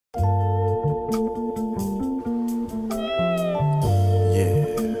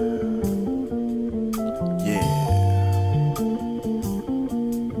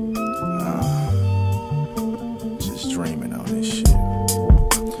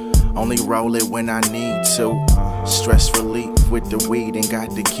Only roll it when I need to. Stress relief with the weed and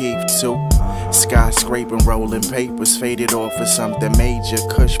got the key too. Skyscraping, rolling papers, faded off for something major.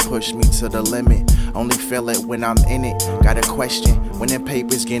 Kush push me to the limit. Only feel it when I'm in it. Got a question when the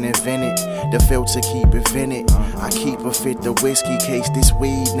papers get invented. The filter keep it vented. I keep a fit the whiskey case this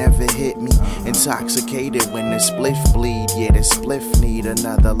weed never hit me. Intoxicated when the spliff bleed. Yeah, the spliff need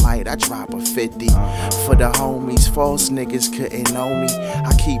another light. I drop a 50 for the homies. False niggas couldn't know me.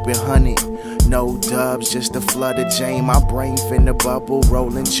 I keep it 100. No dubs, just a flood of Jane. My brain finna bubble.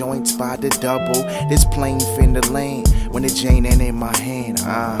 Rolling joints by the double. This plane finna land when the Jane ain't in my hand.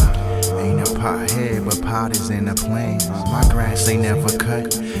 Ain't a pothead, but pot is in the plans. My grass ain't never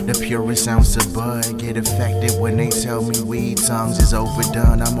cut. The purest ounce of bud get affected when they tell me weed songs is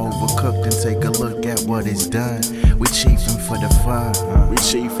overdone. I'm overcooked and take a look at what it's done. We chiefin' for the fun. We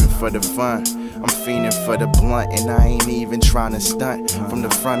chiefin' for the fun. I'm fiending for the blunt and I ain't even trying to stunt. From the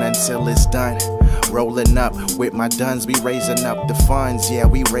front until it's done. Rolling up with my duns, we raising up the funds. Yeah,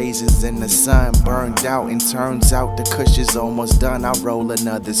 we raises in the sun. Burned out and turns out the kush is almost done. I roll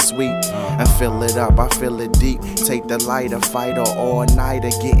another sweet and fill it up, I feel it deep. Take the lighter, fighter all nighter,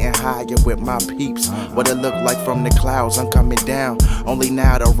 getting higher with my peeps. What it look like from the clouds, I'm coming down. Only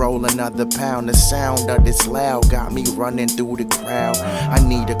now to roll another pound. The sound of this loud got me running through the crowd. I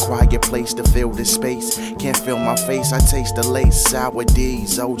need a quiet place to fill the space. Can't feel my face, I taste the lace. Sour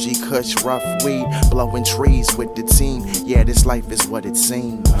D's, OG kush, rough weed. Blowing trees with the team. Yeah, this life is what it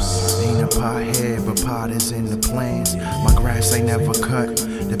seems. Ain't a pothead, but pot is in the plans. My grass ain't never cut.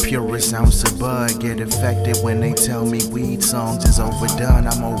 The purest ounce of bud get affected when they tell me weed songs is overdone.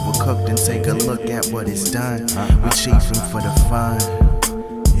 I'm overcooked and take a look at what it's done. We chiefin' for the fun.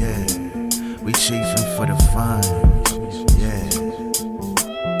 Yeah, we chiefin' for the fun.